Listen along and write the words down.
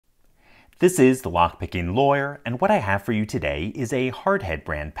This is the Lockpicking Lawyer, and what I have for you today is a hardhead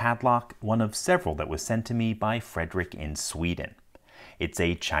brand padlock, one of several that was sent to me by Frederick in Sweden. It's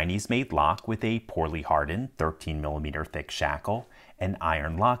a Chinese-made lock with a poorly hardened 13mm thick shackle, an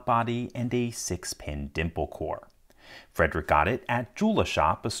iron lock body, and a 6-pin dimple core. Frederick got it at Jula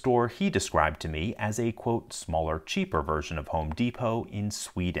Shop, a store he described to me as a, quote, smaller, cheaper version of Home Depot in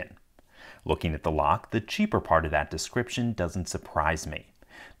Sweden. Looking at the lock, the cheaper part of that description doesn't surprise me.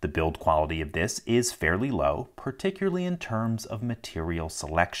 The build quality of this is fairly low, particularly in terms of material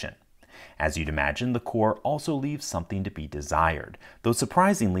selection. As you'd imagine, the core also leaves something to be desired, though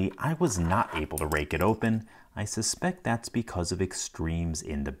surprisingly, I was not able to rake it open. I suspect that's because of extremes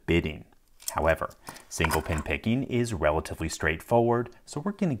in the bidding. However, single pin picking is relatively straightforward, so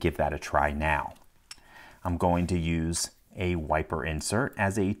we're going to give that a try now. I'm going to use a wiper insert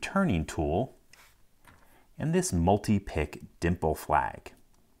as a turning tool and this multi-pick dimple flag.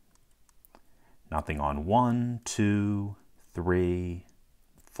 Nothing on 1, 2, 3,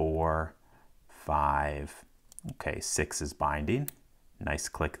 4, 5. Okay, 6 is binding. Nice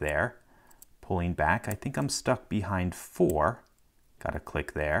click there. Pulling back, I think I'm stuck behind 4. Got a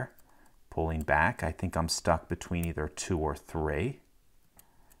click there. Pulling back, I think I'm stuck between either 2 or 3.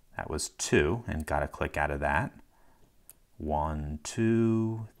 That was 2, and got a click out of that. 1,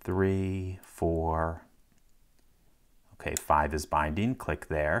 2, 3, 4. Okay, 5 is binding. Click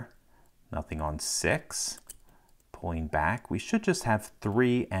there. Nothing on 6. Pulling back, we should just have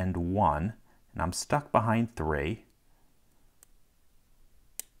 3 and 1, and I'm stuck behind 3.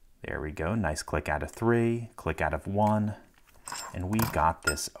 There we go, nice click out of 3, click out of 1, and we got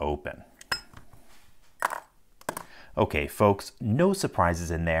this open. Okay, folks, no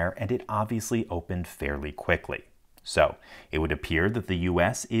surprises in there, and it obviously opened fairly quickly. So, it would appear that the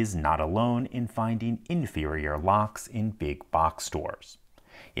US is not alone in finding inferior locks in big box stores.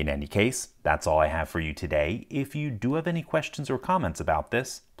 In any case, that's all I have for you today. If you do have any questions or comments about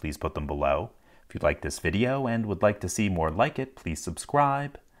this, please put them below. If you like this video and would like to see more like it, please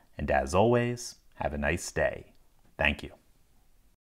subscribe. And as always, have a nice day. Thank you.